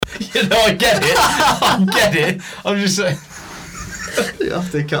I get it. I'm just saying. You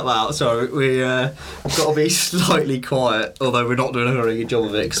have to cut that out. Sorry, we've got to be slightly quiet, although we're not doing a very good job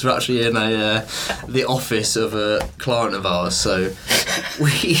of it because we're actually in the office of a client of ours. So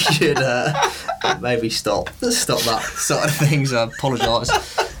we should maybe stop that side of things. I apologise.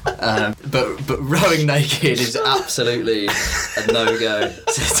 But rowing naked is absolutely a no-go.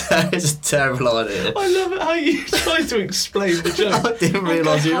 It's a terrible idea. I love it how you tried to explain the joke. I didn't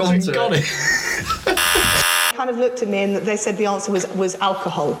realise you were onto it. Kind of looked at me and they said the answer was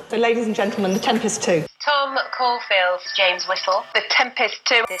alcohol. So ladies and gentlemen, The Tempest 2. Tom Caulfield's James Whistle. The Tempest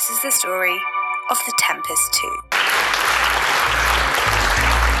 2. This is the story of The Tempest 2.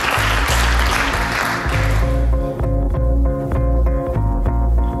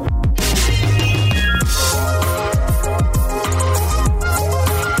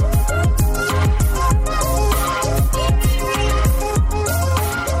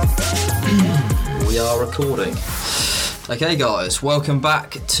 Recording. Okay guys, welcome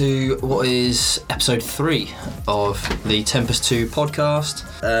back to what is episode 3 of the Tempest 2 podcast.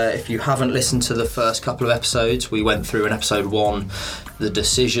 If you haven't listened to the first couple of episodes, we went through in episode 1 the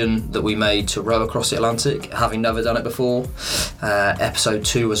decision that we made to row across the Atlantic, having never done it before. Episode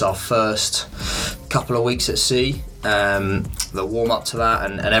 2 was our first couple of weeks at sea, the warm up to that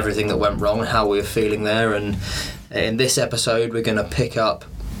and everything that went wrong and how we were feeling there. And in this episode we're going to pick up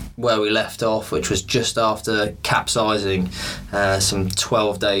where we left off, which was just after capsizing some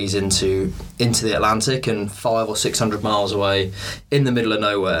 12 days into the Atlantic and 500 or 600 miles away in the middle of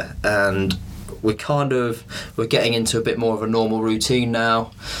nowhere. And we're getting into a bit more of a normal routine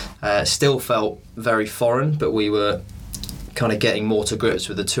now. Still felt very foreign, but we were kind of getting more to grips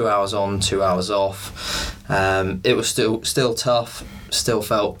with the 2 hours on, 2 hours off. It was still tough, still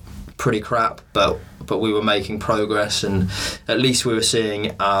felt pretty crap, but we were making progress, and at least we were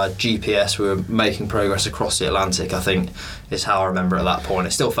seeing our GPS. We were making progress across the Atlantic, I think is how I remember at that point.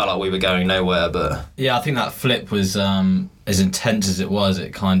 It still felt like we were going nowhere, but yeah, I think that flip was as intense as it was.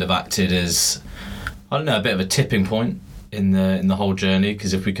 It kind of acted as, I don't know, a bit of a tipping point in the whole journey,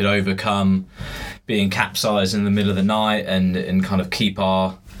 because if we could overcome being capsized in the middle of the night and kind of keep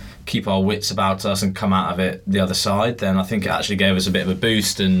our wits about us and come out of it the other side, then I think it actually gave us a bit of a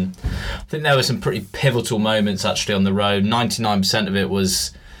boost. And I think there were some pretty pivotal moments actually on the road. 99% of it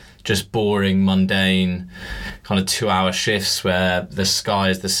was just boring, mundane, kind of 2-hour shifts where the sky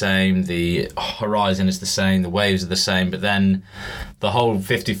is the same, the horizon is the same, the waves are the same, but then the whole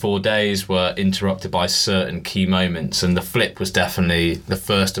 54 days were interrupted by certain key moments, and the flip was definitely the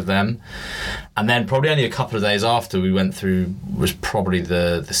first of them. And then probably only a couple of days after we went through was probably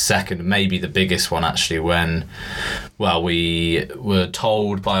the second, maybe the biggest one actually, when, well, we were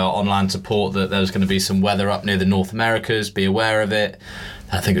told by our online support that there was going to be some weather up near the North Americas, be aware of it.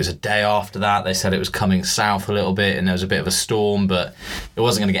 I think it was a day after that, they said it was coming south a little bit and there was a bit of a storm, but it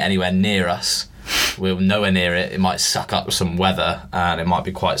wasn't going to get anywhere near us. We were nowhere near it. It might suck up some weather and it might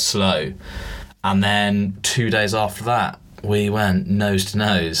be quite slow. And then 2 days after that, we went nose to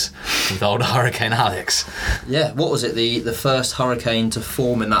nose with old Hurricane Alex. Yeah, what was it? The first hurricane to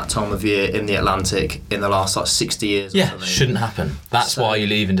form in that time of year in the Atlantic in the last 60 years. Yeah, shouldn't happen. That's why you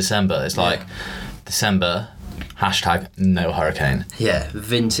leave in December. It's like December, #no hurricane. Yeah,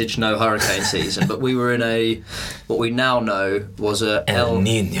 vintage no hurricane season. But we were in what we now know was a El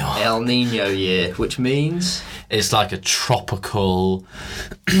Nino year, which means it's like a tropical,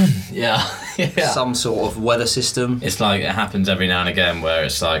 some sort of weather system. It's like it happens every now and again where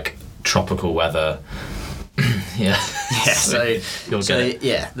it's like tropical weather.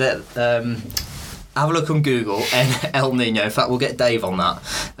 Have a look on Google, El Nino. In fact, we'll get Dave on that.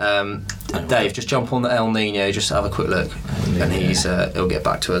 Dave, just jump on the El Nino, just have a quick look, and he'll get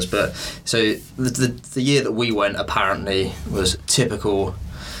back to us. But so the year that we went apparently was typical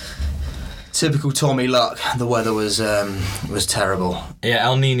Tommy luck. The weather was terrible. Yeah,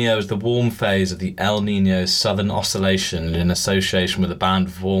 El Nino is the warm phase of the El Nino Southern Oscillation in association with a band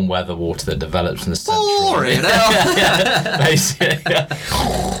of warm weather water that develops in the central... Basically,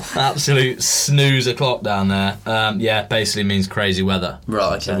 absolute snoozer clock down there. Basically means crazy weather.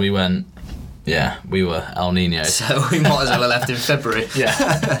 Right, okay. So we went... Yeah, we were El Nino. So we might as well have left in February. Yeah,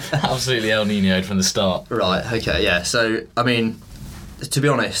 absolutely El Nino'd from the start. Right, okay, yeah. So, I mean, to be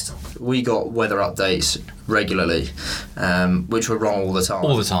honest, we got weather updates regularly, which were wrong all the time.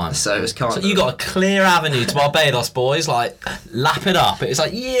 All the time. So it was kind of... you got a clear avenue to Barbados, boys. Like, lap it up. It was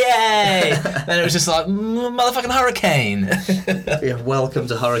like, yay! Then it was just like, motherfucking hurricane. Yeah, welcome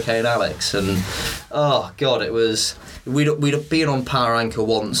to Hurricane Alex. And, oh, God, it was... We'd been on power anchor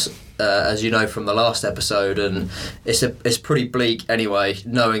once as you know from the last episode, and it's pretty bleak anyway,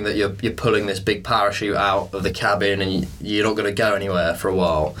 knowing that you're pulling this big parachute out of the cabin and you're not going to go anywhere for a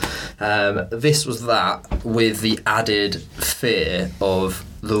while. This was that with the added fear of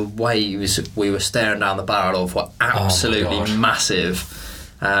the waves we were staring down the barrel of were absolutely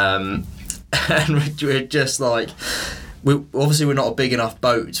massive, and we're just like, obviously we're not a big enough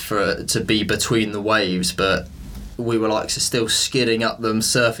boat for it to be between the waves, but we were like still skidding up them,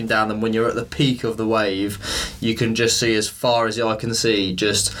 surfing down them. When you're at the peak of the wave, you can just see as far as the eye can see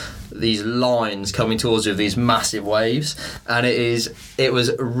just these lines coming towards you of these massive waves, and it was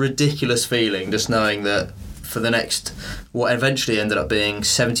a ridiculous feeling just knowing that for the next, what eventually ended up being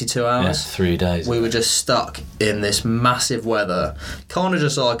 72 hours. Yes, 3 days. We were just stuck in this massive weather, kind of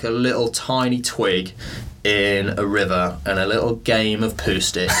just like a little tiny twig in a river and a little game of poo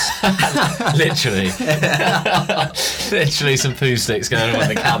sticks. Literally some poo sticks going on in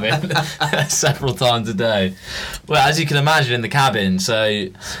the cabin several times a day. Well, as you can imagine in the cabin, so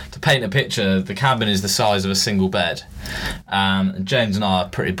to paint a picture, the cabin is the size of a single bed. James and I are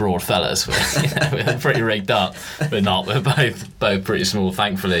pretty broad fellas. We're pretty rigged up. We're not. We're both pretty small,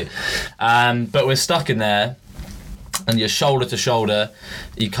 thankfully. But we're stuck in there, and you're shoulder to shoulder.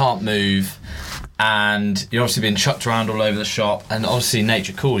 You can't move. And you're obviously being chucked around all over the shop, and obviously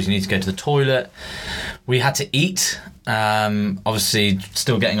nature calls, you need to go to the toilet. We had to eat, obviously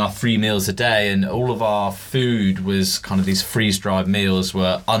still getting our 3 meals a day, and all of our food was kind of these freeze-dried meals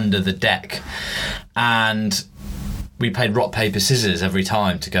were under the deck, and we played rock, paper, scissors every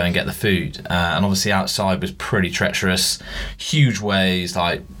time to go and get the food, and obviously outside was pretty treacherous, huge waves,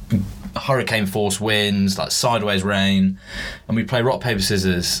 like hurricane force winds, like sideways rain, and we play rock, paper,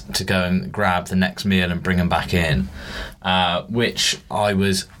 scissors to go and grab the next meal and bring them back in, which I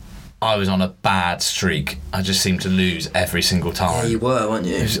was on a bad streak. I just seemed to lose every single time. Yeah, you were, weren't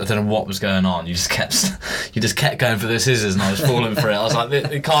you? I don't know what was going on. You just kept going for the scissors, and I was falling for it. I was like,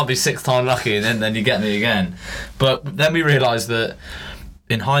 it can't be 6th time lucky, and then you get me again. But then we realised that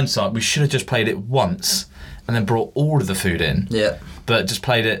in hindsight we should have just played it once and then brought all of the food in. Yeah. But just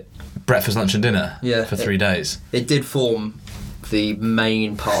played it breakfast, lunch and dinner for 3 days. It did form the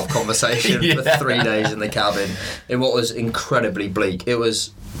main part of conversation for 3 days in the cabin in what was incredibly bleak. It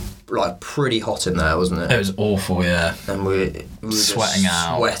was like pretty hot in there, wasn't it? It was awful, yeah. And we were sweating just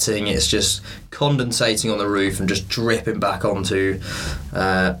out. Sweating. It's just condensating on the roof and just dripping back onto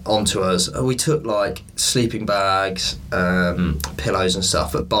us. We took like sleeping bags, pillows and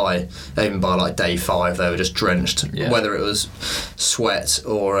stuff, but even by like day 5 they were just drenched. Yeah. Whether it was sweat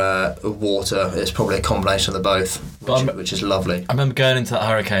or water, it's probably a combination of the both, which is lovely. I remember going into that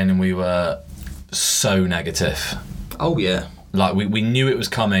hurricane and we were so negative. Oh yeah. Like we knew it was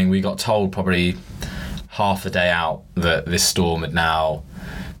coming. We got told probably half a day out that this storm had now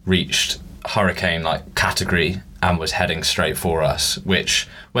reached hurricane like category and was heading straight for us, which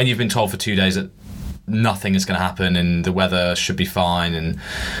when you've been told for 2 days that nothing is going to happen and the weather should be fine, and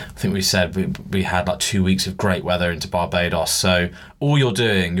I think we said we had like 2 weeks of great weather into Barbados, so all you're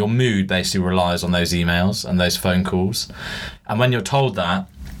doing, your mood basically relies on those emails and those phone calls, and when you're told that,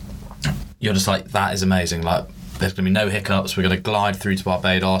 you're just like, that is amazing, like there's going to be no hiccups, we're going to glide through to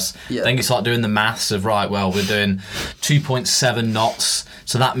Barbados. Yeah. Then you start doing the maths of, right, well, we're doing 2.7 knots,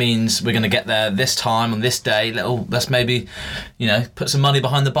 so that means we're going to get there this time on this day. Let's maybe, put some money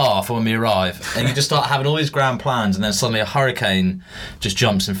behind the bar for when we arrive. And you just start having all these grand plans, and then suddenly a hurricane just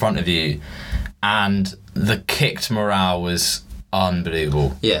jumps in front of you, and the kicked morale was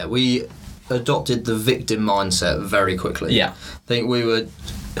unbelievable. Yeah, we adopted the victim mindset very quickly. Yeah. I think we were...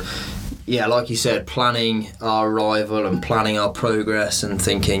 Yeah, like you said, planning our arrival and planning our progress and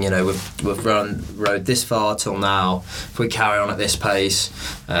thinking, we've rode this far till now. If we carry on at this pace,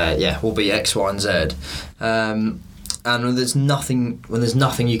 we'll be X, Y, and Z. And when there's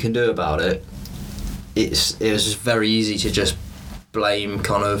nothing you can do about it, it was just very easy to just blame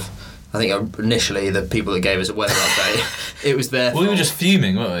kind of. I think initially the people that gave us a weather update, it was their fault. We were just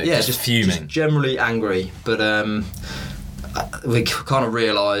fuming, weren't we? Yeah, just fuming. Just generally angry, but we kind of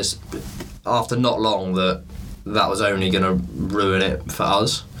realised after not long that was only going to ruin it for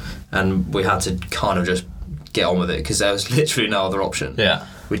us, and we had to kind of just get on with it because there was literally no other option. Yeah,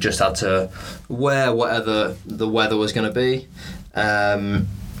 we just had to wear whatever the weather was going to be,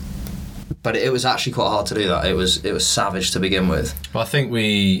 but it was actually quite hard to do that. It was savage to begin with. Well, I think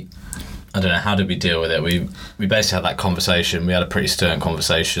I don't know, how did we deal with it? We basically had that conversation. We had a pretty stern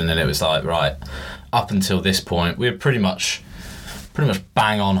conversation, and it was like, right, up until this point, we were pretty much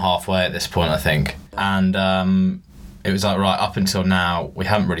bang on halfway at this point, I think. And it was like, right, up until now, we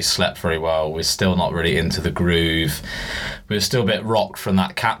haven't really slept very well. We're still not really into the groove. we were still a bit rocked from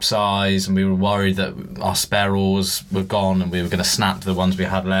that capsize, and we were worried that our spare oars were gone and we were going to snap the ones we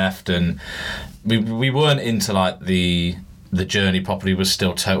had left, and we weren't into like the journey properly. Was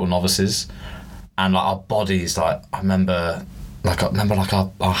still total novices, and like our bodies, like I remember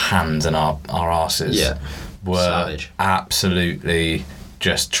our hands and our arses were savage. Absolutely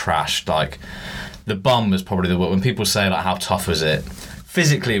just trashed. Like the bum was probably the word. When people say like how tough was it,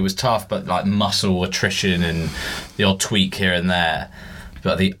 physically it was tough, but like muscle attrition and the odd tweak here and there.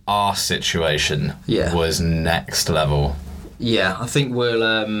 But the arse situation was next level. Yeah, I think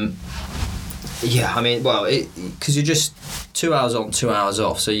we'll. Because you're just 2 hours on, 2 hours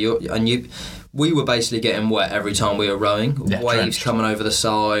off. So we were basically getting wet every time we were rowing. Yeah, waves drenched. coming over the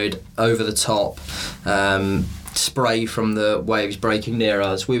side, over the top, spray from the waves breaking near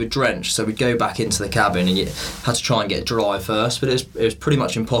us. We were drenched, so we'd go back into the cabin and you had to try and get dry first, but it was pretty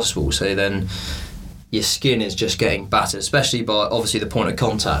much impossible. So then your skin is just getting battered, especially by obviously the point of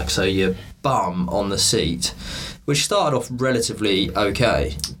contact. So your bum on the seat, which started off relatively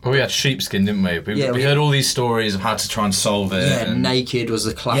okay. Well, we had sheepskin, didn't we? We heard all these stories of how to try and solve it. Yeah, naked was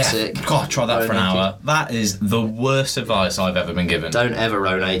the classic. Yeah, God, try that for an hour. That is the worst advice I've ever been given. Don't ever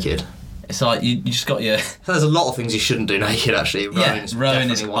row naked. It's like you just got your... There's a lot of things you shouldn't do naked, actually. Rowing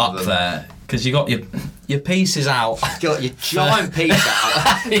is up there. Because you got your pieces out. You got your giant piece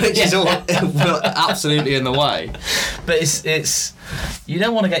out, which is all absolutely in the way. But it's you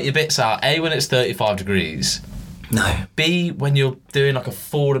don't want to get your bits out, A, when it's 35 degrees. No. B, when you're doing like a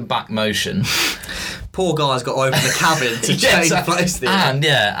forward and back motion. Poor guy's got to open the cabin to change place.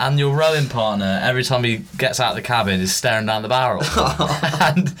 And your rowing partner, every time he gets out of the cabin, is staring down the barrel.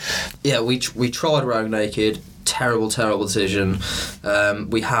 And we tried rowing naked. Terrible decision.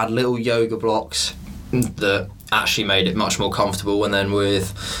 We had little yoga blocks that actually made it much more comfortable, and then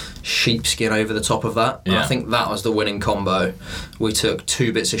with sheepskin over the top of that. And I think that was the winning combo. We took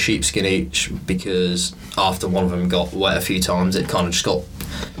 2 bits of sheepskin each because after one of them got wet a few times, it kind of just got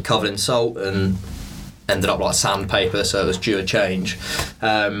covered in salt and ended up like sandpaper, so it was due a change.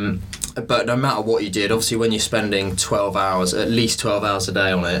 But no matter what you did, obviously when you're spending 12 hours, at least 12 hours a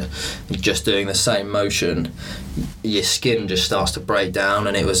day on it, just doing the same motion, your skin just starts to break down,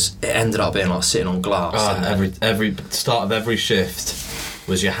 and it ended up being like sitting on glass. Every start of every shift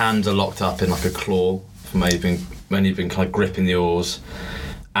was your hands are locked up in like a claw from when you've been kind of gripping the oars,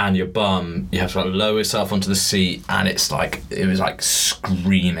 and your bum, you have to like lower yourself onto the seat, and it was like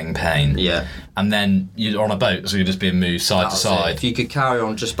screaming pain. Yeah. And then you're on a boat, so you're just being moved side to side. If you could carry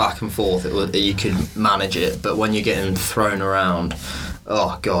on just back and forth, you could manage it. But when you're getting thrown around,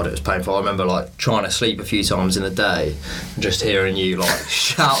 oh God, it was painful. I remember like trying to sleep a few times in the day, and just hearing you like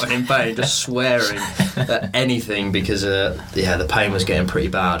shouting in pain, just swearing at anything because the pain was getting pretty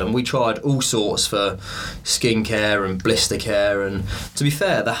bad. And we tried all sorts for skincare and blister care. And to be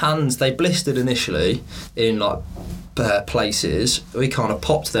fair, the hands, they blistered initially in like places. We kind of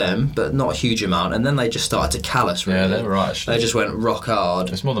popped them, but not a huge amount, and then they just started to callus. Really. Yeah, they were right. Actually. They just went rock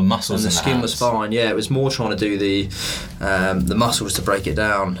hard. It's more the muscles, and the skin was fine. Yeah, it was more trying to do the muscles to break it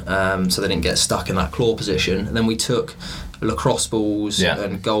down, so they didn't get stuck in that claw position. And then we took lacrosse balls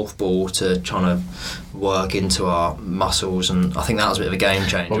and golf ball to try to work into our muscles, and I think that was a bit of a game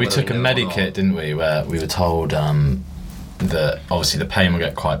changer. Well, we took a medikit, didn't we, where we were told that obviously the pain would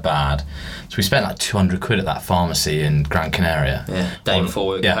get quite bad. So we spent like 200 quid at that pharmacy in Gran Canaria. Yeah, day before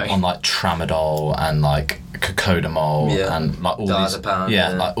we were going. On like tramadol and like cocodamol and like all diazepam,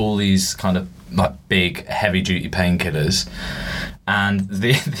 these, like all these kind of like big heavy duty painkillers. And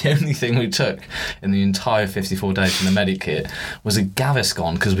the only thing we took in the entire 54 days from the medikit was a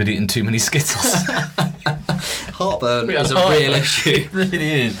Gaviscon because we'd eaten too many Skittles. Heartburn is a real issue. It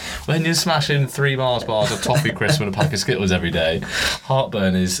really is. When you're smashing 3 Mars bars of toffee crisp and a pack of Skittles every day,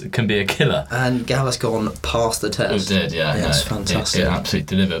 heartburn can be a killer. And Gaviscon passed the test. It did, yeah. It's fantastic. It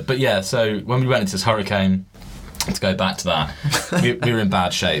absolutely delivered. But yeah, so when we went into this hurricane, to go back to that, we were in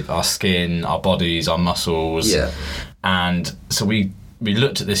bad shape. Our skin, our bodies, our muscles. Yeah. And so we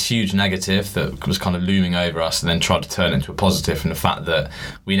looked at this huge negative that was kind of looming over us, and then tried to turn it into a positive from the fact that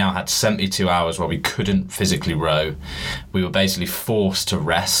we now had 72 hours where we couldn't physically row. We were basically forced to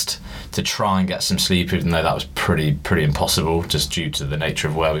rest to try and get some sleep, even though that was pretty impossible just due to the nature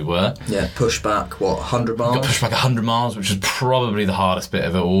of where we were. Yeah, pushed back, 100 miles? Got pushed back 100 miles, which was probably the hardest bit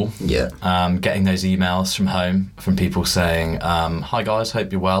of it all. Yeah. Getting those emails from home from people saying, hi guys,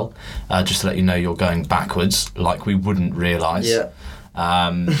 hope you're well. Just to let you know you're going backwards, like we wouldn't realise. Yeah.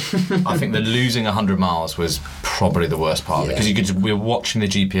 I think the losing 100 miles was probably the worst part because we were watching the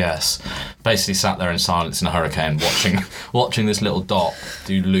GPS, basically sat there in silence in a hurricane, watching this little dot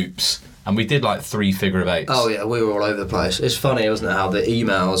do loops And we did like 3 figure of eights. Oh yeah, we were all over the place. It's funny, wasn't it, how the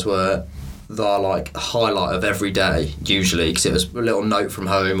emails were the like highlight of every day usually, because it was a little note from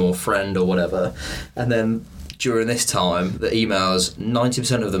home or friend or whatever, and then during this time the emails,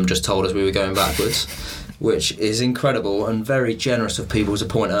 90% of them just told us we were going backwards, which is incredible and very generous of people to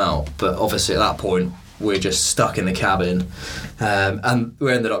point out. But obviously at that point we're just stuck in the cabin, and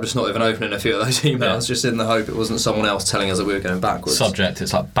we ended up just not even opening a few of those emails, just in the hope it wasn't someone else telling us that we were going backwards. Subject,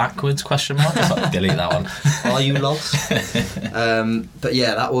 it's like backwards question mark. It's like delete that one. Are you lost? But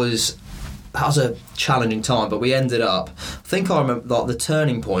yeah, that was a challenging time, but we ended up, I think I remember like the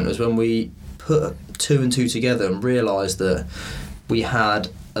turning point was when we put 2 and 2 together and realised that we had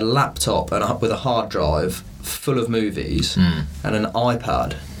a laptop with a hard drive full of movies and an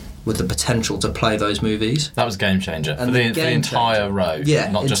iPad with the potential to play those movies. That was a game changer. And for the entire road,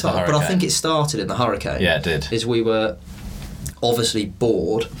 not just the Hurricane. But I think it started in the Hurricane. Yeah, it did. Is we were obviously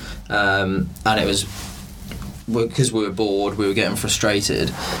bored, and it was because we were bored, we were getting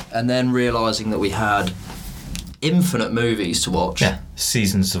frustrated, and then realising that we had infinite movies to watch. Yeah,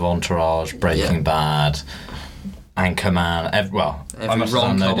 seasons of Entourage, Breaking Bad, Anchorman, every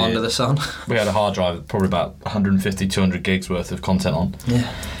rom-com under the sun. We had a hard drive with probably about 150, 200 gigs worth of content on.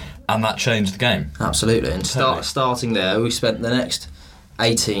 Yeah. And that changed the game. Absolutely. And starting there, we spent the next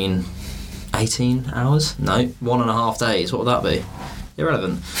 18 hours? No, 1.5 days. What would that be?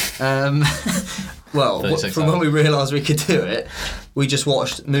 Irrelevant. Well, from when we realised we could do it, we just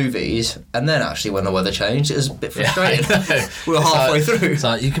watched movies, and then actually when the weather changed, it was a bit frustrating. Yeah, we were halfway through. It's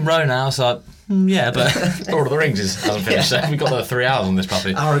like, you can row now. It's like, yeah, but Lord of the Rings hasn't finished. We've got another 3 hours on this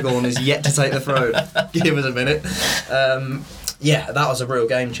puppy. Aragorn is yet to take the throne. Give us a minute. Yeah, that was a real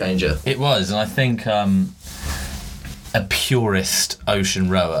game changer. It was, and I think a purist ocean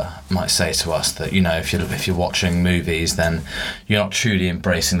rower might say to us that, you know, if you're watching movies, then you're not truly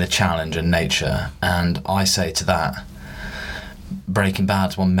embracing the challenge and nature. And I say to that, Breaking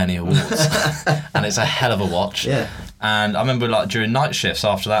Bad's won many awards, and it's a hell of a watch. Yeah. And I remember, like, during night shifts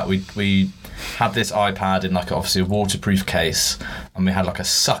after that, we had this iPad in, like, obviously a waterproof case, and we had like a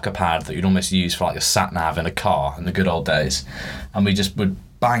sucker pad that you'd almost use for like a sat nav in a car in the good old days, and we just would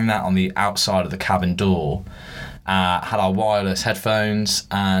bang that on the outside of the cabin door. Had our wireless headphones,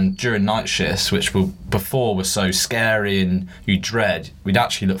 and during night shifts, which before were so scary and you dread, we'd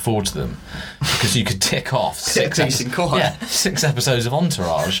actually look forward to them because you could tick off 6 episodes of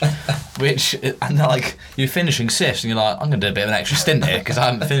Entourage, and like you're finishing shifts and you're like, I'm going to do a bit of an extra stint here because I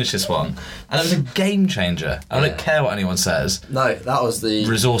haven't finished this one, and it was a game changer. I don't care what anyone says. No, that was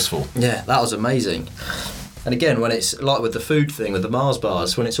resourceful. Yeah, that was amazing. And again, when it's like with the food thing, with the Mars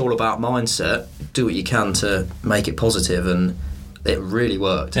bars, when it's all about mindset, do what you can to make it positive, and it really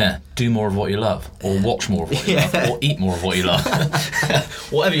worked. Yeah, do more of what you love, or watch more of what you love, or eat more of what you love.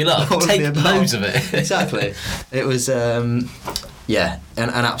 Whatever you love, take loads of it. Exactly. It was, an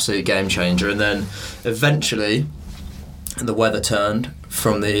absolute game changer. And then eventually, the weather turned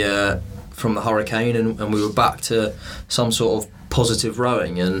from the hurricane, and we were back to some sort of positive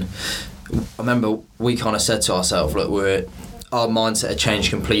rowing. And I remember we kind of said to ourselves, look, our mindset had changed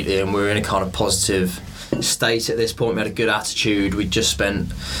completely, and we're in a kind of positive state at this point. We had a good attitude. We'd just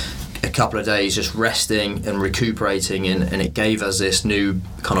spent a couple of days just resting and recuperating, and it gave us this new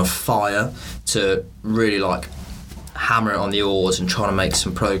kind of fire to really like hammer it on the oars and trying to make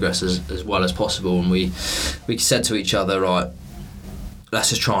some progress as well as possible. And we said to each other, right, let's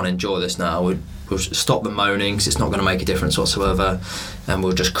just try and enjoy this now. We'll stop the moaning because it's not going to make a difference whatsoever, and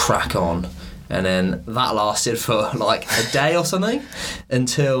we'll just crack on. And then that lasted for like a day or something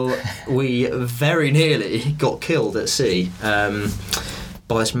until we very nearly got killed at sea by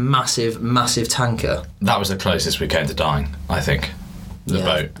this massive, massive tanker. That was the closest we came to dying, I think, the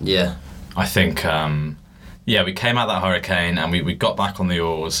boat. Yeah. I think, we came out that hurricane and we got back on the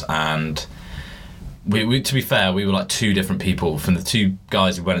oars, and we to be fair, we were like 2 different people. From the 2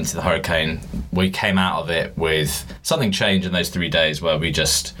 guys who went into the hurricane, we came out of it with something changed in those 3 days where we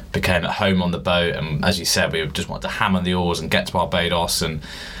just became at home on the boat, and as you said, we just wanted to hammer the oars and get to Barbados, and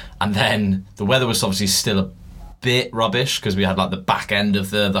then the weather was obviously still a bit rubbish because we had like the back end of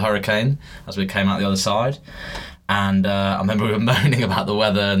the hurricane as we came out the other side. And I remember we were moaning about the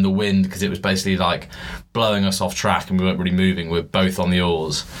weather and the wind because it was basically like blowing us off track and we weren't really moving. We were both on the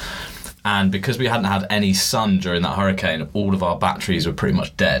oars. And because we hadn't had any sun during that hurricane, all of our batteries were pretty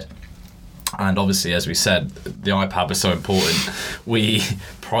much dead. And obviously, as we said, the iPad was so important. We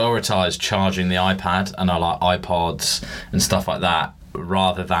prioritised charging the iPad and our like iPods and stuff like that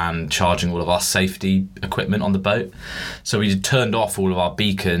rather than charging all of our safety equipment on the boat. So we turned off all of our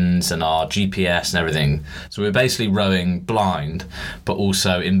beacons and our GPS and everything. So we were basically rowing blind, but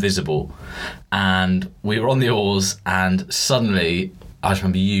also invisible. And we were on the oars, and suddenly I just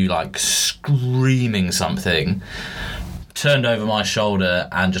remember you like screaming something, turned over my shoulder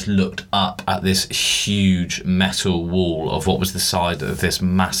and just looked up at this huge metal wall of what was the side of this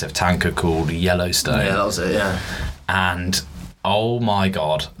massive tanker called Yellowstone. Yeah, that was it, yeah. And oh my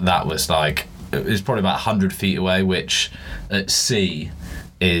God, that was like, it was probably about 100 feet away, which at sea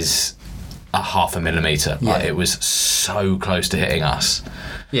is a half a millimetre. Yeah. Like, it was so close to hitting us.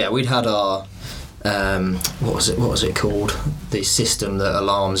 Yeah, we'd had our, what was it called? The system that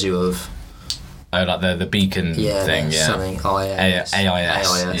alarms you of... Oh, like the beacon thing, yeah. Something, AIS.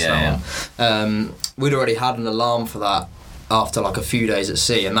 Yeah. We'd already had an alarm for that after like a few days at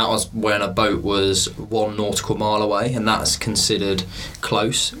sea, and that was when a boat was 1 nautical mile away, and that's considered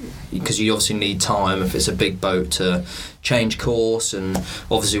close because you obviously need time if it's a big boat to change course, and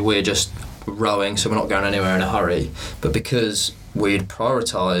obviously we're just rowing, so we're not going anywhere in a hurry. But because we'd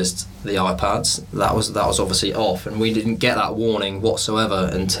prioritised the iPads, that was obviously off, and we didn't get that warning whatsoever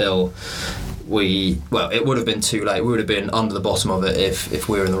until it would have been too late. We would have been under the bottom of it if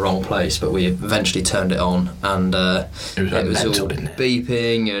we were in the wrong place, but we eventually turned it on, and it was all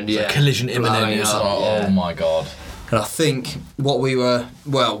beeping and collision imminent. Oh my God. And I think what we were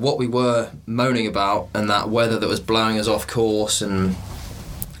moaning about, and that weather that was blowing us off course, and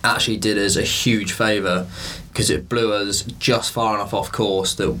actually did us a huge favour because it blew us just far enough off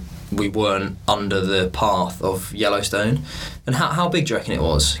course that we weren't under the path of Yellowstone. And how big do you reckon it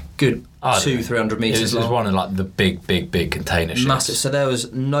was? Good 200-300 metres long. It was one of like the big container ships. Massive. So there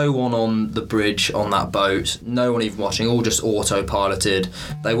was no one on the bridge on that boat, no one even watching, all just autopiloted.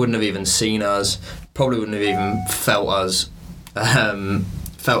 They wouldn't have even seen us, probably wouldn't have even felt us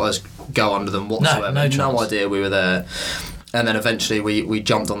go under them whatsoever. No idea we were there. And then eventually we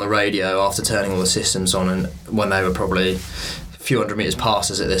jumped on the radio after turning all the systems on, and when they were probably a few hundred metres past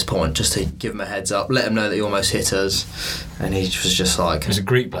us at this point, just to give him a heads up, let him know that he almost hit us. And he was just like... He was a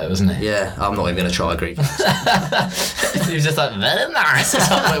Greek bloke, wasn't he? Yeah, I'm not even going to try a Greek. He was just like, very nice.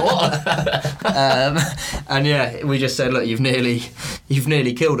 I'm like, what? And yeah, we just said, look, you've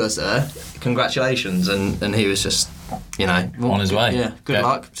nearly killed us there. Congratulations. And he was just, on his way. Yeah, good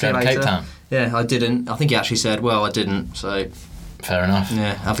luck. See you later. Cape Town. Yeah, I didn't. I think he actually said, well, I didn't, so... Fair enough.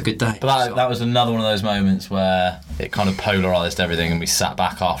 Yeah, have a good day. But that was another one of those moments where it kind of polarised everything, and we sat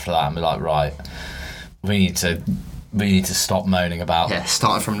back after that and we're like, right, we need to stop moaning about... Yeah,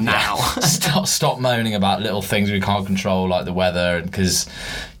 starting from now. stop moaning about little things we can't control, like the weather, because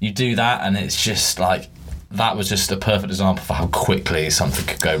you do that and it's just like... That was just a perfect example for how quickly something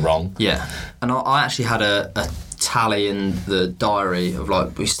could go wrong. Yeah, and I actually had a tally in the diary of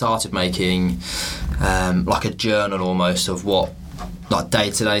like, we started making like a journal almost of what, like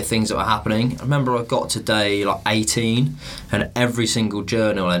day-to-day things that were happening. I remember I got to day like 18 and every single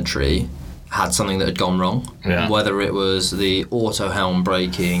journal entry had something that had gone wrong. Yeah. Whether it was the auto helm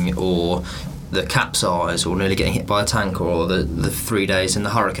breaking or the capsize or nearly getting hit by a tanker or the 3 days in the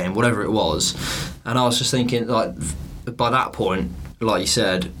hurricane, whatever it was. And I was just thinking, like, by that point, like you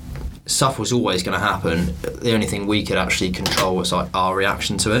said, stuff was always going to happen. The only thing we could actually control was like our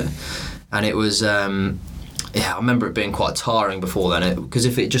reaction to it. And it was I remember it being quite tiring before then, because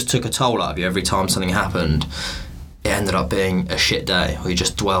if it just took a toll out of you every time something happened, it ended up being a shit day, or you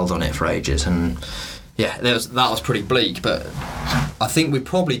just dwelled on it for ages. And yeah, that was pretty bleak, but I think we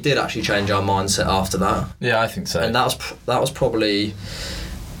probably did actually change our mindset after that. Yeah, I think so. And that was probably,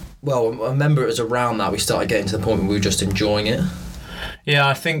 well, I remember it was around that we started getting to the point where we were just enjoying it. Yeah,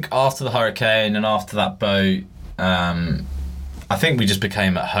 I think after the hurricane and after that boat, I think we just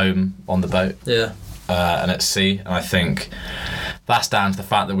became at home on the boat. Yeah. And at sea, and I think that's down to the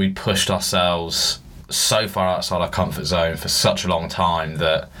fact that we pushed ourselves so far outside our comfort zone for such a long time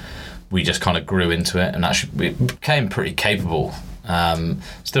that we just kind of grew into it, and actually we became pretty capable.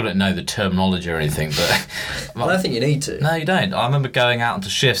 Still don't know the terminology or anything, but I don't think you need to. No, you don't. I remember going out onto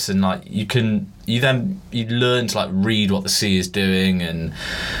shifts and like you learn to like read what the sea is doing, and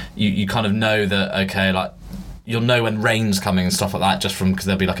you kind of know that, okay, like you'll know when rain's coming and stuff like that, just from because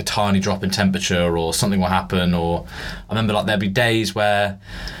there'll be like a tiny drop in temperature or something will happen. Or I remember like there'd be days where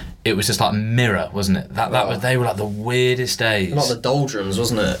it was just like mirror, wasn't it? They were like the weirdest days. Like the doldrums,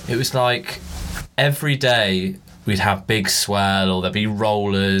 wasn't it? It was like every day we'd have big swell, or there'd be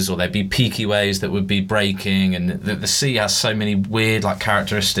rollers, or there'd be peaky waves that would be breaking, and the sea has so many weird like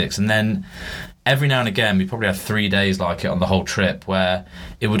characteristics. And then every now and again we probably had 3 days like it on the whole trip where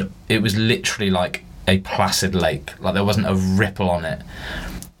it was literally like a placid lake. Like there wasn't a ripple on it.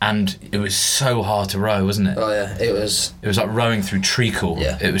 And it was so hard to row, wasn't it? Oh yeah, it was like rowing through treacle.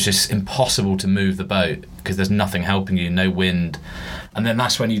 Yeah. It was just impossible to move the boat because there's nothing helping you, no wind. And then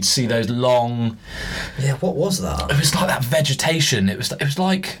that's when you'd see those long... Yeah, what was that? It was like that vegetation. It was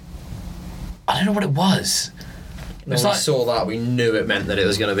like... I don't know what it was. When we saw that, we knew it meant that it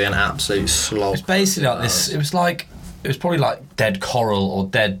was going to be an absolute slog. It was basically like this... It was probably like dead coral or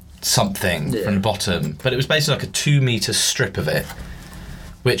dead something from the bottom. But it was basically like a 2 metre strip of it,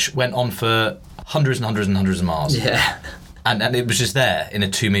 which went on for hundreds and hundreds and hundreds of miles. Yeah. And it was just there in a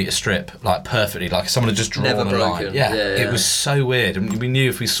 2 metre strip, like perfectly, like someone had just drawn Never a broken. line. Yeah, it was so weird. And we knew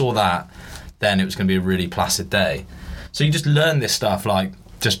if we saw that, then it was going to be a really placid day. So you just learn this stuff, like,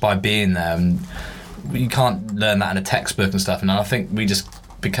 just by being there. And you can't learn that in a textbook and stuff. And I think we just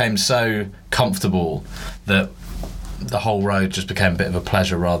became so comfortable that the whole road just became a bit of a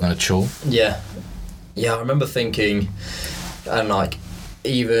pleasure rather than a chore. Yeah. Yeah, I remember thinking, and like,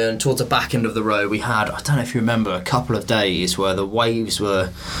 even towards the back end of the road, we had, I don't know if you remember, a couple of days where the waves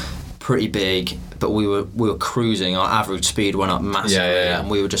were pretty big, but we were cruising. Our average speed went up massively, and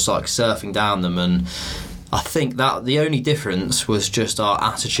we were just like surfing down them. And I think that the only difference was just our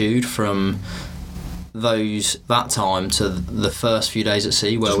attitude from that time to the first few days at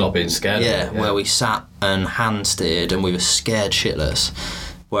sea, where just not being scared. Where we sat and hand steered, and we were scared shitless.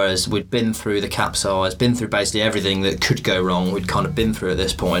 Whereas we'd been through the capsize, been through basically everything that could go wrong, we'd kind of been through at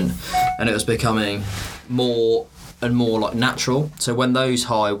this point, and it was becoming more and more like natural. So when those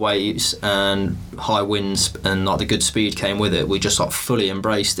high waves and high winds and like the good speed came with it, we just like fully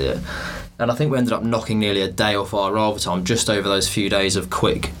embraced it. And I think we ended up knocking nearly a day off our arrival time just over those few days of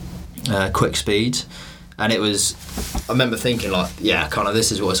quick speeds. And it was, I remember thinking like, yeah, kind of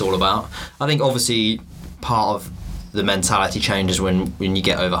this is what it's all about. I think obviously part of the mentality changes when you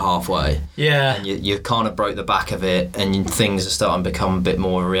get over halfway. Yeah. And you kind of broke the back of it, and things are starting to become a bit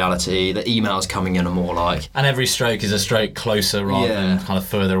more a reality. The emails coming in are more like... And every stroke is a stroke closer rather than kind of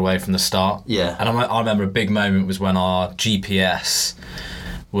further away from the start. Yeah. And I remember a big moment was when our GPS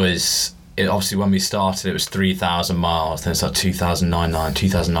was... obviously when we started it was 3,000 miles, then it's like 2009,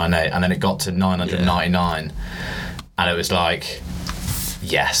 2009, and then it got to 999, and it was like...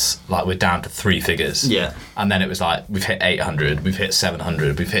 Yes, like we're down to 3 figures. Yeah. And then it was like, we've hit 800, we've hit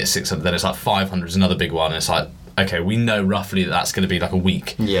 700, we've hit 600, then it's like 500 is another big one. And it's like, okay, we know roughly that that's going to be like a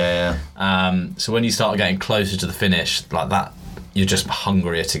week. Yeah. So when you start getting closer to the finish, like that, you're just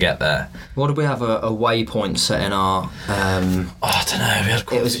hungrier to get there. What did we have a waypoint set in our... I don't know, we had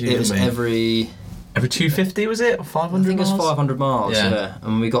quite a few, it was every 250, was it? Or 500 I think miles? it was 500 miles, yeah.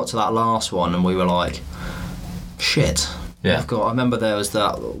 And we got to that last one and we were like, shit. Yeah. I remember there was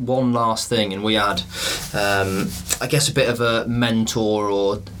that one last thing, and we had, I guess, a bit of a mentor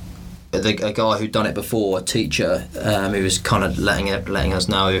or a guy who'd done it before, a teacher, who was kind of letting us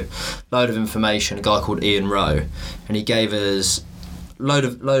know a load of information. A guy called Ian Rowe, and he gave us load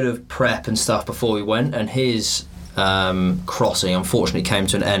of prep and stuff before we went. And his crossing unfortunately came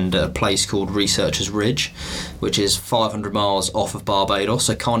to an end at a place called Researchers Ridge, which is 500 miles off of Barbados,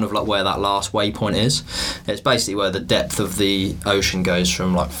 so kind of like where that last waypoint is. It's basically where the depth of the ocean goes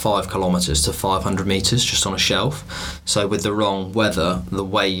from like 5 kilometres to 500 metres just on a shelf. So with the wrong weather, the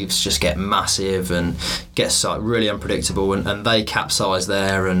waves just get massive and gets like really unpredictable, and they capsize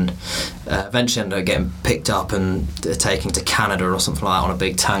there and eventually ended up getting picked up and taken to Canada or something like that on a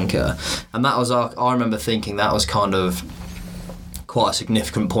big tanker. And that was I remember thinking that was kind of quite a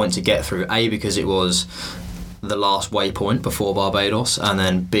significant point to get through, A, because it was the last waypoint before Barbados, and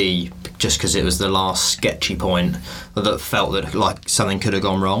then B, just because it was the last sketchy point that felt that like something could have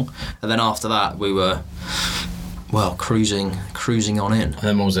gone wrong. And then after that we were cruising on in. And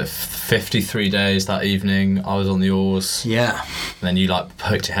then what was it, 53 days that evening, I was on the oars. Yeah. And then you like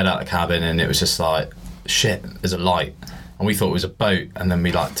poked your head out of the cabin and it was just like, shit, there's a light. And we thought it was a boat, and then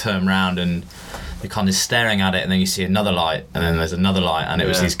we like turned around and you're kind of staring at it, and then you see another light, and then there's another light, and it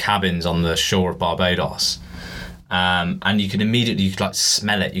was these cabins on the shore of Barbados. And you could like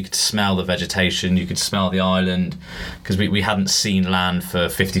smell it. You could smell the vegetation. You could smell the island, because we hadn't seen land for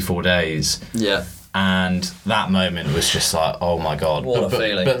 54 days. Yeah. And that moment was just like, oh my God. What a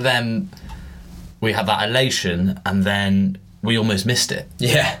feeling. But then we had that elation, and then we almost missed it.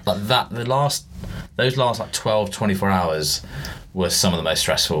 Yeah. Like that, those last like 12, 24 hours was some of the most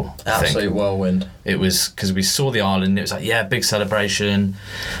stressful. Absolute whirlwind. It was because we saw the island, it was like, yeah, big celebration.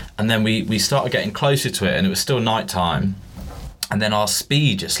 And then we started getting closer to it, and it was still night time. And then our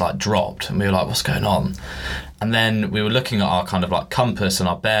speed just like dropped, and we were like, what's going on? And then we were looking at our kind of like compass and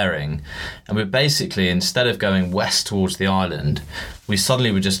our bearing, and we were basically, instead of going west towards the island, we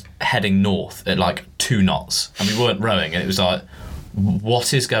suddenly were just heading north at like 2 knots, and we weren't rowing, and it was like,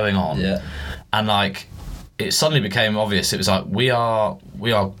 what is going on? Yeah. And like, it suddenly became obvious. It was like, we are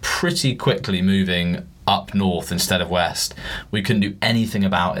pretty quickly moving up north instead of west. We couldn't do anything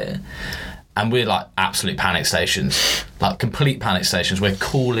about it. And we're like absolute panic stations, like complete panic stations. We're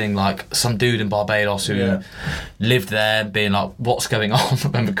calling like some dude in Barbados who lived there, being like, what's going on? I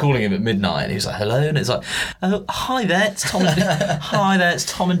remember calling him at midnight, and he was like, hello, and it's like, oh, hi there, it's Tom. Hi there, it's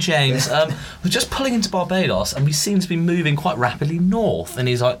Tom and James. We're just pulling into Barbados, and we seem to be moving quite rapidly north. And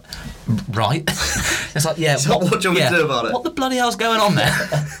he's like, right. It's like, yeah. So what do you want me to do about it? What the bloody hell's going on there?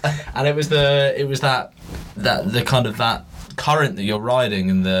 And it was that kind of that current that you're riding,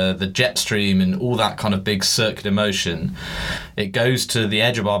 and the jet stream and all that kind of big circular motion. It goes to the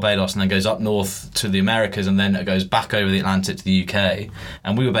edge of Barbados and then goes up north to the Americas, and then it goes back over the Atlantic to the UK,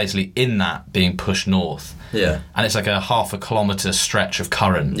 and we were basically in that being pushed north. Yeah. And it's like a 0.5 kilometre stretch of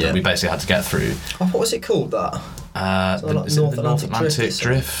current that we basically had to get through. Oh, what was it called, that? Is it the North Atlantic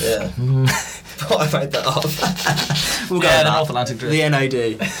Drift? Yeah. I made that up. We'll go the with that. North Atlantic Drift. The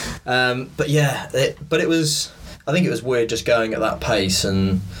NAD. But yeah, it was... I think it was weird just going at that pace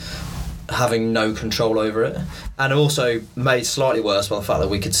and having no control over it, and also made slightly worse by the fact that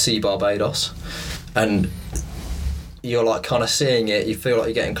we could see Barbados, and you're like kind of seeing it, you feel like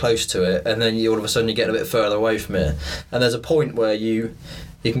you're getting close to it, and then you all of a sudden you get a bit further away from it, and there's a point where you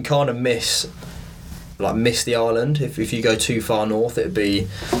can kind of miss the island. If you go too far north, it'd be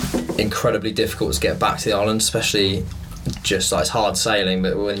incredibly difficult to get back to the island, especially just like, it's hard sailing,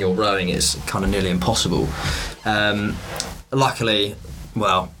 but when you're rowing it's kind of nearly impossible. Luckily,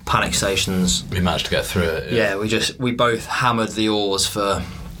 well, panic stations, We managed to get through it. yeah, we both hammered the oars for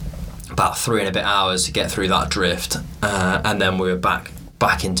about 3 and a bit hours to get through that drift, and then we were back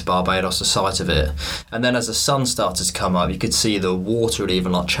into Barbados, the sight of it. And then as the sun started to come up, you could see the water had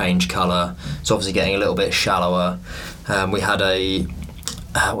even like changed colour. It's obviously getting a little bit shallower. We had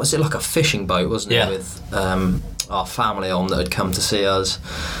was it like a fishing boat, wasn't it, Yeah. with our family on that had come to see us.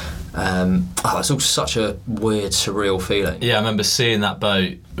 It's all such a weird, surreal feeling. Yeah, I remember seeing that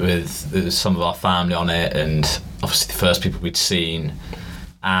boat with some of our family on it, and obviously the first people we'd seen,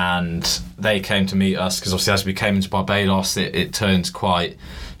 and they came to meet us because obviously as we came into Barbados, it turns quite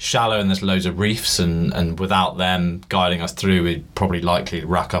shallow and there's loads of reefs, and without them guiding us through, we'd probably likely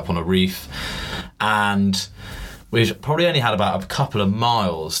rack up on a reef. And we'd probably only had about a couple of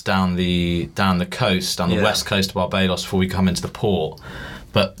miles down the coast, down the west coast of Barbados before we come into the port.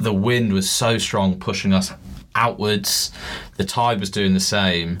 But the wind was so strong, pushing us outwards. The tide was doing the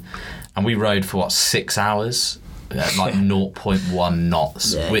same, and we rode for 6 hours at like 0.1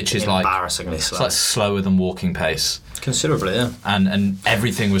 knots, which is like embarrassingly slow. It's like slower than walking pace. Considerably, yeah. And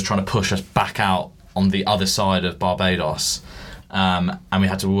everything was trying to push us back out on the other side of Barbados. And we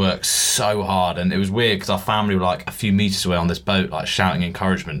had to work so hard, and it was weird because our family were like a few metres away on this boat, like shouting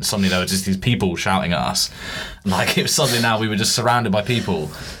encouragement. Suddenly there were just these people shouting at us, like it was suddenly now we were just surrounded by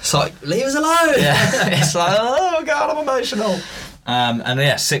people. It's like, leave us alone. Yeah, it's like, oh god, I'm emotional. And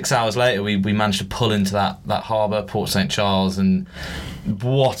yeah, 6 hours later we managed to pull into that harbour, Port St Charles, and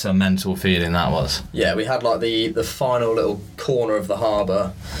what a mental feeling that was. Yeah, we had like the final little corner of the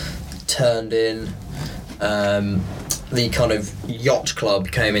harbour, turned in. The kind of yacht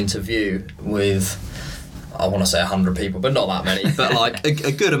club came into view with, I want to say 100 people, but not that many, but like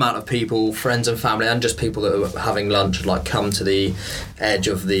a good amount of people, friends and family, and just people that were having lunch had like come to the edge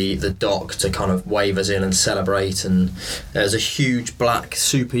of the dock to kind of wave us in and celebrate. And there's a huge black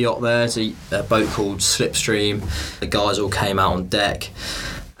super yacht there. It's a boat called Slipstream. The guys all came out on deck,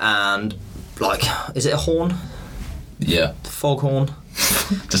 and like, is it a horn? Yeah. Foghorn.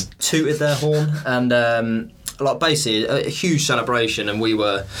 Just tooted their horn, and like basically a huge celebration, and we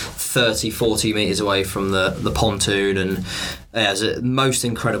were 30-40 metres away from the pontoon, and it was a most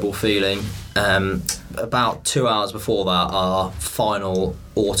incredible feeling. About 2 hours before that, our final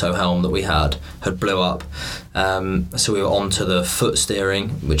auto helm that we had blew up, so we were onto the foot steering,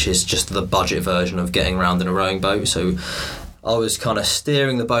 which is just the budget version of getting around in a rowing boat. So I was kind of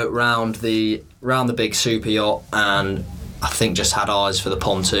steering the boat round the big super yacht, and I think just had eyes for the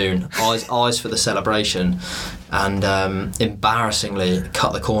pontoon, eyes for the celebration, and embarrassingly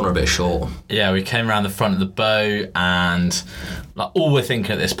cut the corner a bit short. Yeah, we came around the front of the boat, and like all we're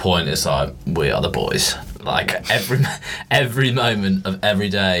thinking at this point is like, we are the boys. Like every moment of every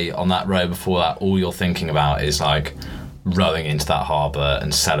day on that row before that, all you're thinking about is like, rowing into that harbour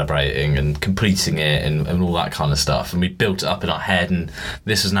and celebrating and completing it and all that kind of stuff. And we built it up in our head, and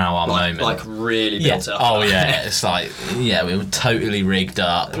this is now our moment. Like really built it up. Oh yeah, it's like, yeah, we were totally rigged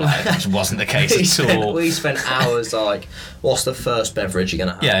up. Like, which wasn't the case at all. We spent hours like, what's the first beverage you're going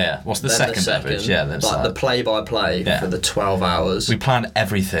to have? Yeah. What's the second beverage? Yeah, then like the play-by-play for the 12 hours. We planned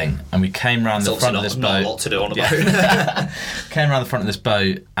everything, and we came around the front of this boat. Not a lot to do on a boat. Came around the front of this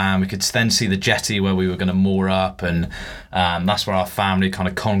boat, and we could then see the jetty where we were going to moor up, and that's where our family kind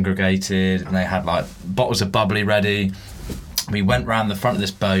of congregated, and they had like bottles of bubbly ready. We went round the front of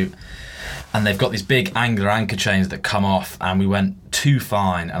this boat, and they've got these big angular anchor chains that come off, and we went too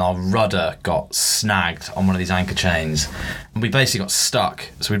fine, and our rudder got snagged on one of these anchor chains, and we basically got stuck.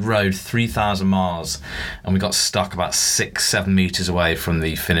 So we'd rowed 3,000 miles, and we got stuck about 6-7 metres away from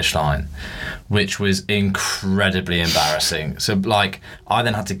the finish line, which was incredibly embarrassing. So like, I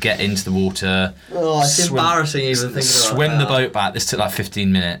then had to get into the water. Oh, it's embarrassing even thinking about swim the boat back. This took like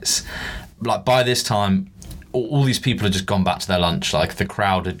 15 minutes. Like, by this time, all these people had just gone back to their lunch. Like, the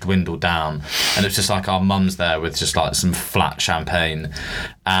crowd had dwindled down, and it was just like our mums there with just like some flat champagne,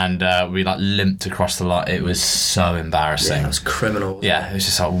 and we like limped across the line. It was so embarrassing. Yeah, it was criminal. Yeah, it was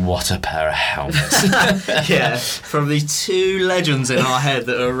just like, what a pair of helmets. Yeah, from the two legends in our head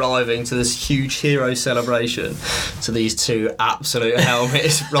that are arriving to this huge hero celebration, to these two absolute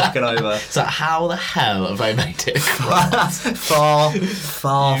helmets rocking over. So how the hell have they made it far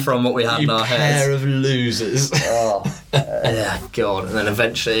from what we had in our heads? Pair of losers. Oh, yeah, God. And then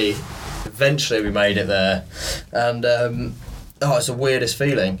eventually we made it there, and it's the weirdest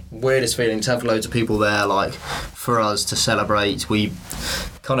feeling to have loads of people there, like, for us to celebrate. We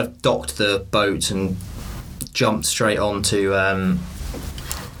kind of docked the boat and jumped straight on to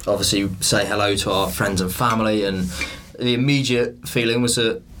obviously say hello to our friends and family, and the immediate feeling was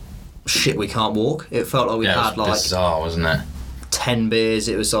that shit, we can't walk. It felt like we had like bizarre, wasn't it? 10 beers.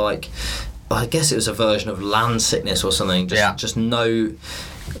 It was like, I guess it was a version of land sickness or something. Just no,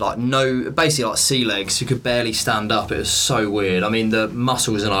 basically like sea legs. You could barely stand up. It was so weird. I mean, the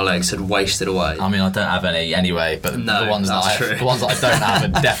muscles in our legs had wasted away. I mean, I don't have any anyway, but the ones that I don't have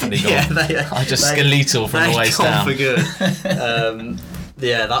are definitely gone. I'm just skeletal from the waist down. For good.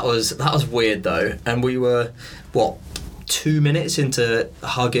 Yeah, that was weird though. And we were 2 minutes into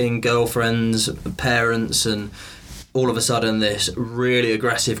hugging girlfriends, parents, and all of a sudden this really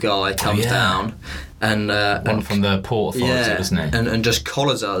aggressive guy comes down and from the port authority, isn't he? And just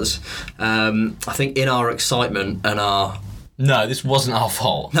collars us. I think in our excitement and our... No, this wasn't our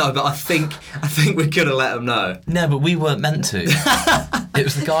fault. No, but I think we could have let them know. No, but we weren't meant to. It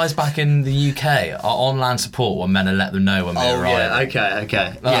was the guys back in the UK. Our on-land support were meant to let them know when we arrived. Yeah,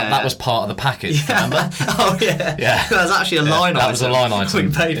 okay. That was part of the package, remember? Oh, yeah. Yeah. That was actually a line item. That was a line item.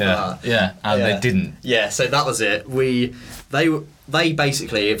 We paid for that. Yeah, and they didn't. Yeah, so that was it. They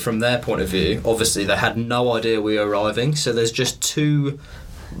basically, from their point of view, obviously they had no idea we were arriving, so there's just two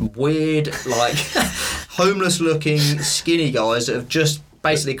weird, like, homeless-looking, skinny guys that have just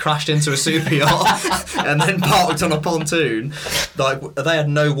basically crashed into a super yacht and then parked on a pontoon. Like, they had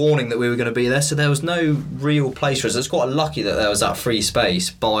no warning that we were going to be there, so there was no real place for us. It's quite lucky that there was that free space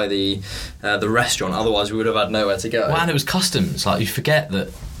by the restaurant, otherwise we would have had nowhere to go. Well, and it was customs. Like, you forget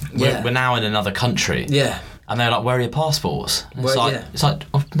that we're now in another country. Yeah. And they're like, where are your passports? It's like,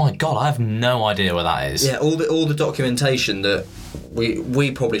 oh my God, I have no idea where that is. Yeah, all the documentation that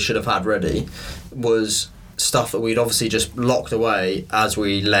we probably should have had ready was stuff that we'd obviously just locked away as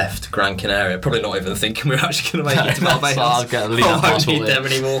we left Gran Canaria, probably not even thinking we were actually going to make it to Barbados. I won't need them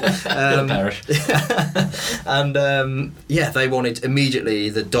anymore. And they wanted immediately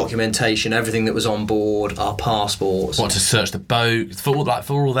the documentation, everything that was on board, our passports. To search the boat. For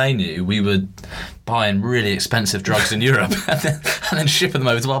all they knew, we were buying really expensive drugs in Europe and then shipping them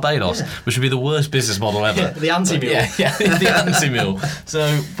over to Barbados, which would be the worst business model ever. Yeah, the anti-mule. Yeah, the anti-mule.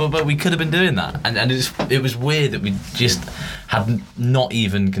 So, but we could have been doing that, and it was weird that we just had not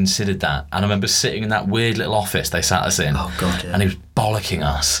even considered that. And I remember sitting in that weird little office they sat us in. Oh God, yeah. And he was bollocking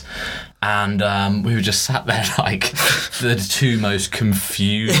us. And we were just sat there like the two most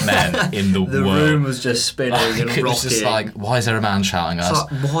confused men in the world. The room was just spinning and rocking. It was just like, why is there a man shouting at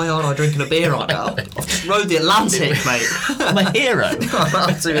us? Like, why aren't I drinking a beer right now? I've just rode the Atlantic, mate. I'm a hero. I'm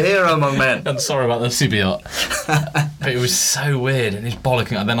a hero among men. I'm sorry about the super yacht. But it was so weird, and he's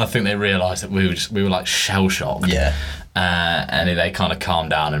bollocking. And then I think they realised that we were like shell shocked. Yeah. And they kind of calmed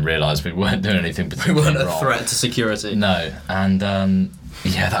down and realised we weren't doing anything particularly wrong. We weren't a threat to security. No. And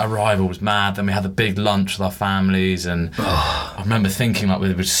that arrival was mad. Then we had the big lunch with our families, and I remember thinking like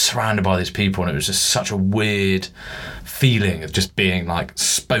we were surrounded by these people, and it was just such a weird feeling of just being like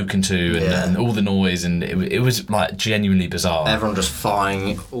spoken to and all the noise, and it was like genuinely bizarre. Everyone just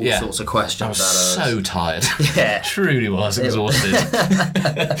firing all sorts of questions I was at us. so tired. Yeah. Truly was exhausted.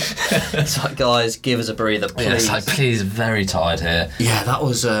 It's like, guys, give us a breather, please. Yeah, it's like, please, very tired here. Yeah, that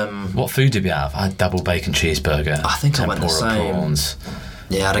was... What food did we have? I had double bacon cheeseburger. I think I went the tempura same. prawns.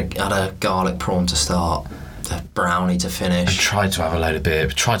 Yeah, I had a garlic prawn to start, the brownie to finish. Tried to have a load of beer.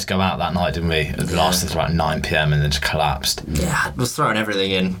 We tried to go out that night, didn't we? It lasted till about 9 p.m. and then just collapsed. Yeah, I was throwing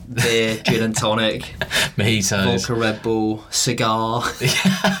everything in. Beer, gin and tonic, Mojitos. vodka Red Bull, cigar.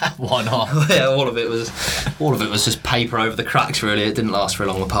 Why not? Yeah, all of it was just paper over the cracks, really. It didn't last very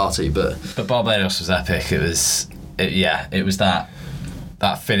long, the party, but Barbados was epic. It was that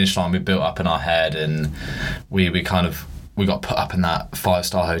finish line we built up in our head, and we got put up in that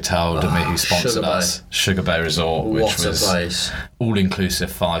 5-star hotel, didn't we, who sponsored Sugar us? Bay. Sugar Bay Resort, which what a was place.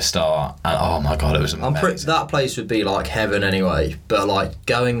 all-inclusive 5-star, and oh my god, it was amazing. That place would be like heaven anyway, but like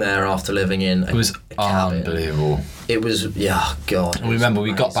going there after living in It was a cabin, unbelievable. It was, yeah, God. I remember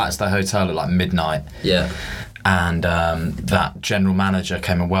we got back to the hotel at like midnight, Yeah. and that general manager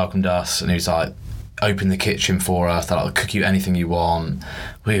came and welcomed us, and he was like, open the kitchen for us, they'll like, cook you anything you want.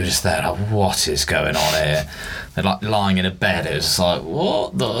 We were just there like, what is going on here? They're like lying in a bed. It was just like,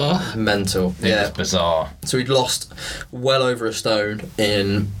 what the? Mental. It was bizarre. So we'd lost well over a stone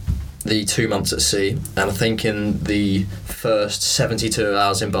in the 2 months at sea, and I think in the first 72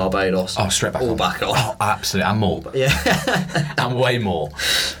 hours in Barbados, Straight back all on. back on. Oh, absolutely, and more. Yeah. And way more.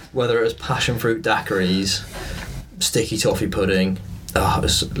 Whether it was passion fruit daiquiris, sticky toffee pudding, I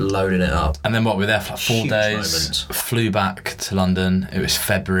was loading it up. And then what, we were there for like 4 Huge days, moments. flew back to London. It was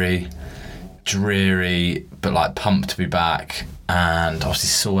February, dreary, but like pumped to be back, and obviously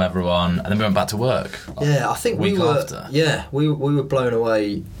saw everyone, and then we went back to work. Yeah, I think week we were. after. Yeah, we were blown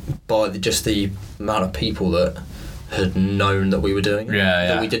away by just the amount of people that had known that we were doing it. Yeah.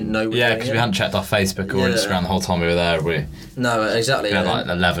 That we didn't know. Yeah, because we hadn't checked our Facebook or Yeah. Instagram the whole time we were there. We No, exactly. had yeah. like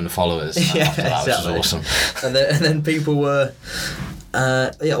 11 followers. Yeah, after that, exactly. which was awesome. And then people were,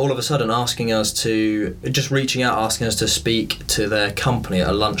 all of a sudden asking us to, just reaching out, asking us to speak to their company at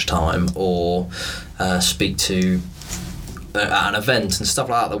a lunchtime, or speak to at an event and stuff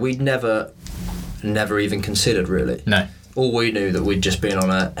like that we'd never even considered, really. No. All we knew that we'd just been on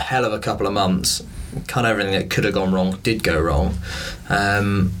a hell of a couple of months, kind of everything that could have gone wrong did go wrong,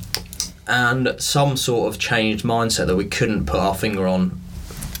 and some sort of changed mindset that we couldn't put our finger on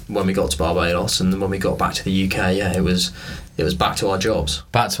when we got to Barbados, and then when we got back to the UK, it was back to our jobs.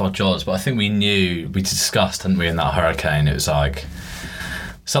 Back to our jobs, but I think we discussed, hadn't we, in that hurricane, it was like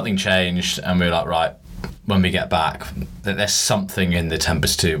something changed, and we were like, right, when we get back, that there's something in the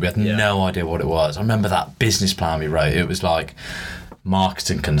Tempest 2. We had no idea what it was. I remember that business plan we wrote. It was like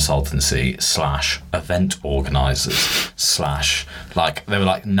marketing consultancy / event organisers / like there were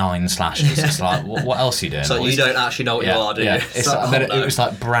like 9 slashes. It's like, what else are you doing? So you don't actually know what you are, do you? It's like, and then it was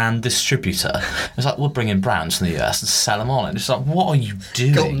like brand distributor. It's like, we'll bring in brands from the US and sell them on. And it's like, what are you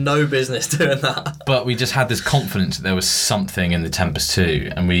doing? Got no business doing that. But we just had this confidence that there was something in the Tempest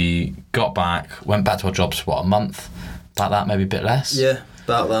 2, and we got back, went back to our jobs for a month, about that, maybe a bit less. Yeah,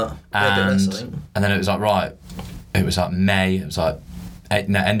 about that. Yeah, a bit less, I think. And then it was like, right, it was like May, it was like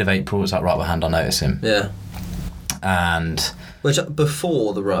end of April, it was like, right, we'll hand our notice in. Yeah. And Which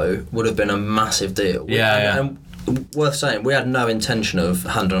before the row would have been a massive deal. And worth saying, we had no intention of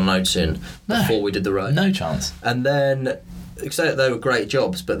handing our notes in before we did the row. no chance. And then, so they were great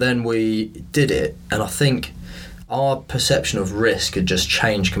jobs, but then we did it, and I think our perception of risk had just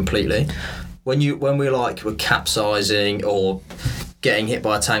changed completely. When we like were capsizing or getting hit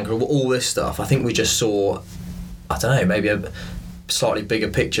by a tanker, or all this stuff, I think we just saw, I don't know, maybe a slightly bigger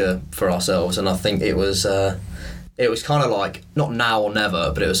picture for ourselves, and I think it was kind of like not now or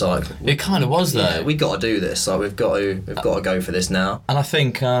never, but it was like It kind of was, though. Yeah, we got to do this. Like we've got to go for this now. And I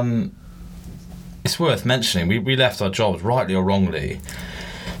think it's worth mentioning, we left our jobs, rightly or wrongly.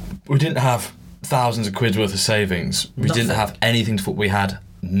 We didn't have thousands of quid's worth of savings. We Nothing. didn't have anything to put. We had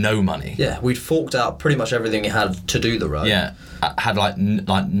no money. Yeah, we'd forked out pretty much everything we had to do the row. Yeah, I had like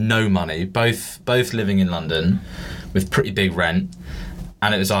no money. Both living in London with pretty big rent,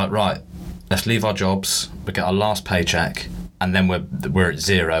 and it was like, right, let's leave our jobs. We get our last paycheck, and then we're at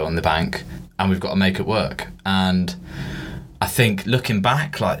zero on the bank, and we've got to make it work. And I think looking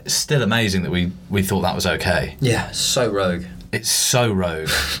back, like, it's still amazing that we thought that was okay. Yeah, so rogue. It's so rogue,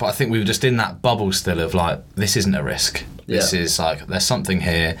 but I think we were just in that bubble still of like, this isn't a risk. This is like, there's something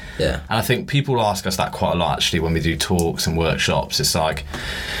here. Yeah. And I think people ask us that quite a lot actually when we do talks and workshops. It's like,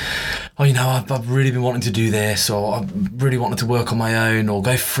 I've really been wanting to do this, or I've really wanted to work on my own, or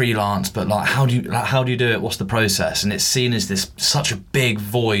go freelance, but like, how do you do it? What's the process? And it's seen as such a big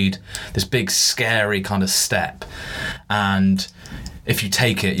void, this big scary kind of step. And if you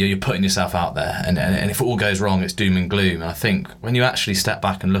take it, you're putting yourself out there, and if it all goes wrong, it's doom and gloom. And I think when you actually step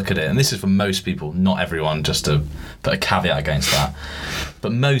back and look at it, and this is for most people, not everyone, just to put a caveat against that,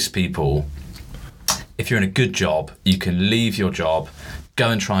 but most people, if you're in a good job, you can leave your job, go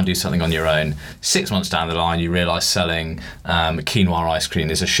and try and do something on your own. 6 months down the line, you realise selling quinoa ice cream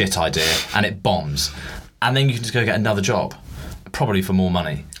is a shit idea, and it bombs. And then you can just go get another job, probably for more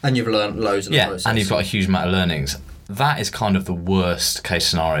money. And you've learned loads in the process. And you've got a huge amount of learnings. That is kind of the worst case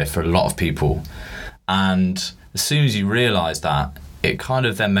scenario for a lot of people. And as soon as you realise that, it kind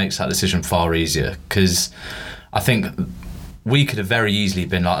of then makes that decision far easier. Because I think we could have very easily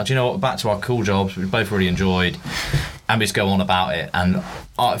been like, do you know what, back to our cool jobs we both really enjoyed, and we just go on about it. And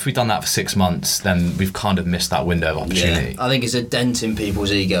if we'd done that for 6 months, then we've kind of missed that window of opportunity. Yeah. I think it's a dent in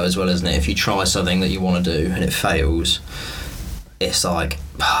people's ego as well, isn't it? If you try something that you want to do and it fails, it's like,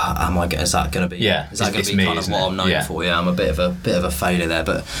 is that going to be? Yeah, is that going to be kind of what I'm known for? Yeah, I'm a bit of a failure there.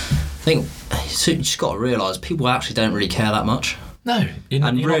 But I think you just got to realise people actually don't really care that much. No, you're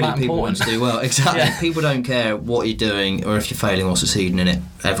and not really that people want to do well. Exactly. Yeah. People don't care what you're doing or if you're failing or succeeding in it.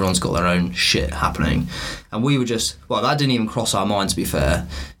 Everyone's got their own shit happening, and we were just that didn't even cross our mind, to be fair.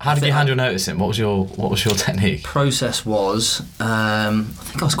 How did you hand your notice in? What was your technique? Process was I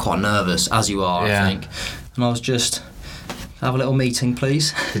think I was quite nervous, as you are. Yeah. I think, and I was just. Have a little meeting,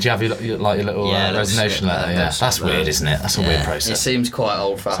 please. Did you have your little resignation letter? Yeah, that's weird, isn't it? That's a weird process. It seems quite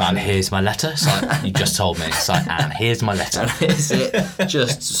old-fashioned. And here's my letter. It's like, you just told me. It's like, and here's my letter. Is it?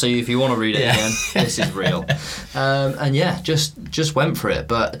 Just so if you want to read it again, this is real. Just went for it.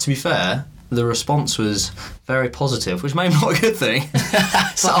 But to be fair, the response was very positive, which maybe not a good thing.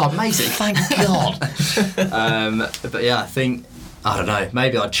 It's like, amazing, thank God. But yeah, I think. I don't know,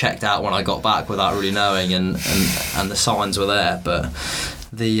 maybe I checked out when I got back without really knowing, and the signs were there, but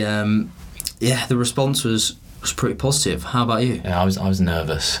the response was pretty positive. How about you? Yeah, I was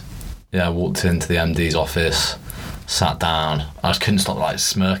nervous. Yeah, I walked into the MD's office, sat down. I just couldn't stop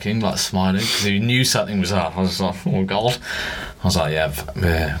smirking, smiling, because he knew something was up. I was like, oh God. I was like, yeah,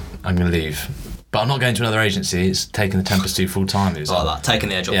 I'm going to leave. But I'm not going to another agency, it's taking the Tempest 2 full time. He was like that, taking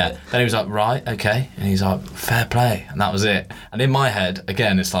the edge off it. Then he was like, right, okay. And he's like, fair play. And that was it. And in my head,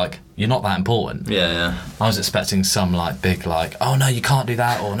 again, it's like, you're not that important. Yeah. I was expecting some big oh no, you can't do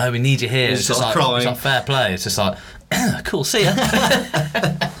that, or no, we need you here. It's just crying. It's like fair play. It's just like, cool, see ya.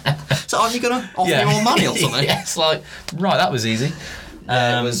 So are you going to offer me more money or something? Yeah, it's like, right, that was easy.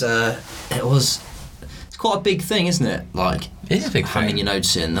 It's quite a big thing, isn't it? It is a big thing. Handing your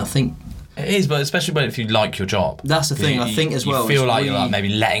notes in, I think. It is, but especially if you like your job. That's the thing. I think as well. You feel like you're maybe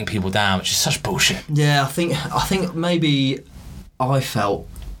letting people down, which is such bullshit. Yeah, I think maybe I felt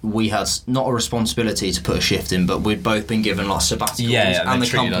we had not a responsibility to put a shift in, but we'd both been given sabbaticals, and the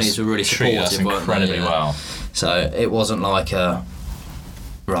companies were really supportive, weren't they? Incredibly well. So it wasn't like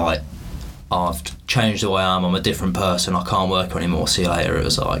right, I've changed the way I am. I'm a different person. I can't work anymore. See you later. It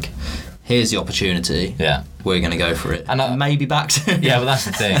was like, here's the opportunity. Yeah. We're going to go for it. And maybe back to... Yeah, but that's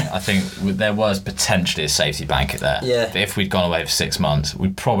the thing. I think there was potentially a safety blanket there. Yeah. But if we'd gone away for 6 months, we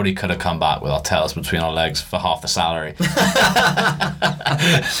probably could have come back with our tails between our legs for half the salary.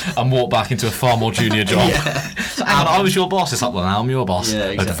 And walked back into a far more junior job. Yeah. So, I was your boss. It's like, well, now I'm your boss. Yeah,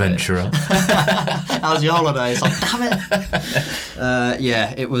 exactly. Adventurer. How's your holiday? It's like, damn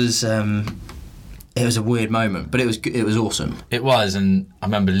it. It was... It was a weird moment, but it was awesome. It was, and I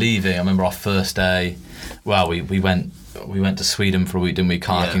remember leaving. I remember our first day. Well, we went to Sweden for a week, didn't we?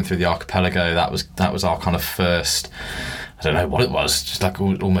 Kayaking through the archipelago. That was our kind of first. I don't know what it was. Just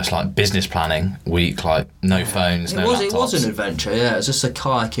almost like business planning week. No phones, no laptops. It was an adventure. Yeah, it was just a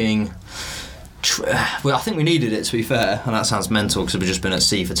kayaking. Well, I think we needed it, to be fair, and that sounds mental because we've just been at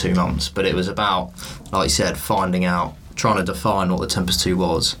sea for 2 months. But it was about, like you said, trying to define what the Tempest 2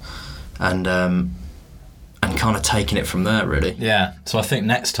 was, and kind of taking it from there, really. Yeah, so I think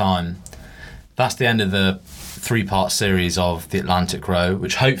next time, that's the end of the 3-part series of The Atlantic Row,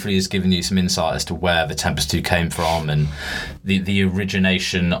 which hopefully has given you some insight as to where the Tempest 2 came from and the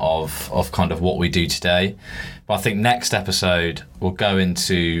origination of kind of what we do today. But I think next episode we'll go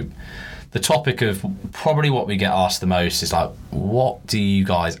into the topic of probably what we get asked the most is what do you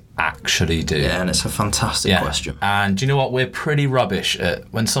guys actually do? Yeah, and it's a fantastic question. And do you know what? We're pretty rubbish at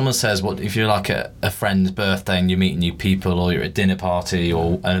when someone says, "What if you're at a friend's birthday and you're meeting new people, or you're at a dinner party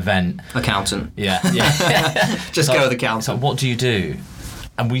or an event?" Accountant. Yeah. Just go with accountant. It's what do you do?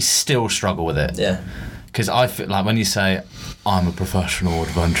 And we still struggle with it. Yeah. Because I feel like when you say, I'm a professional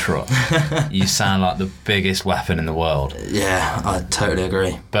adventurer, you sound like the biggest weapon in the world. Yeah, I totally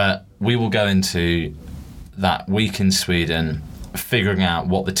agree. But we will go into that week in Sweden, figuring out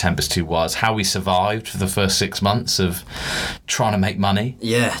what the Tempest 2 was, how we survived for the first 6 months of trying to make money.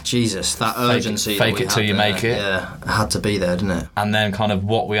 Yeah, Jesus, that urgency. Fake it till you make it. Yeah, it had to be there, didn't it? And then kind of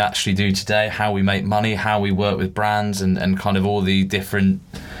what we actually do today, how we make money, how we work with brands, and kind of all the different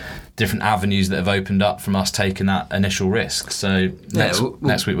avenues that have opened up from us taking that initial risk. So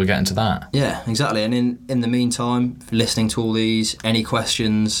next week we'll get into that. Yeah, exactly. And in the meantime, listening to all these, any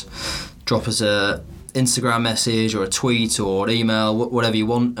questions, drop us a Instagram message or a tweet or an email, whatever you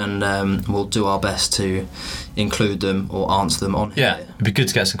want, and we'll do our best to include them or answer them on here. Yeah, it'd be good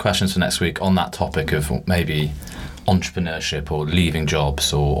to get some questions for next week on that topic of maybe entrepreneurship or leaving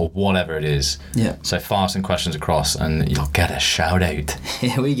jobs or whatever it is. Yeah. So fire some questions across and you'll get a shout out.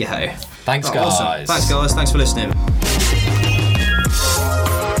 Here we go. Thanks, guys. Awesome. Thanks, guys. Thanks for listening.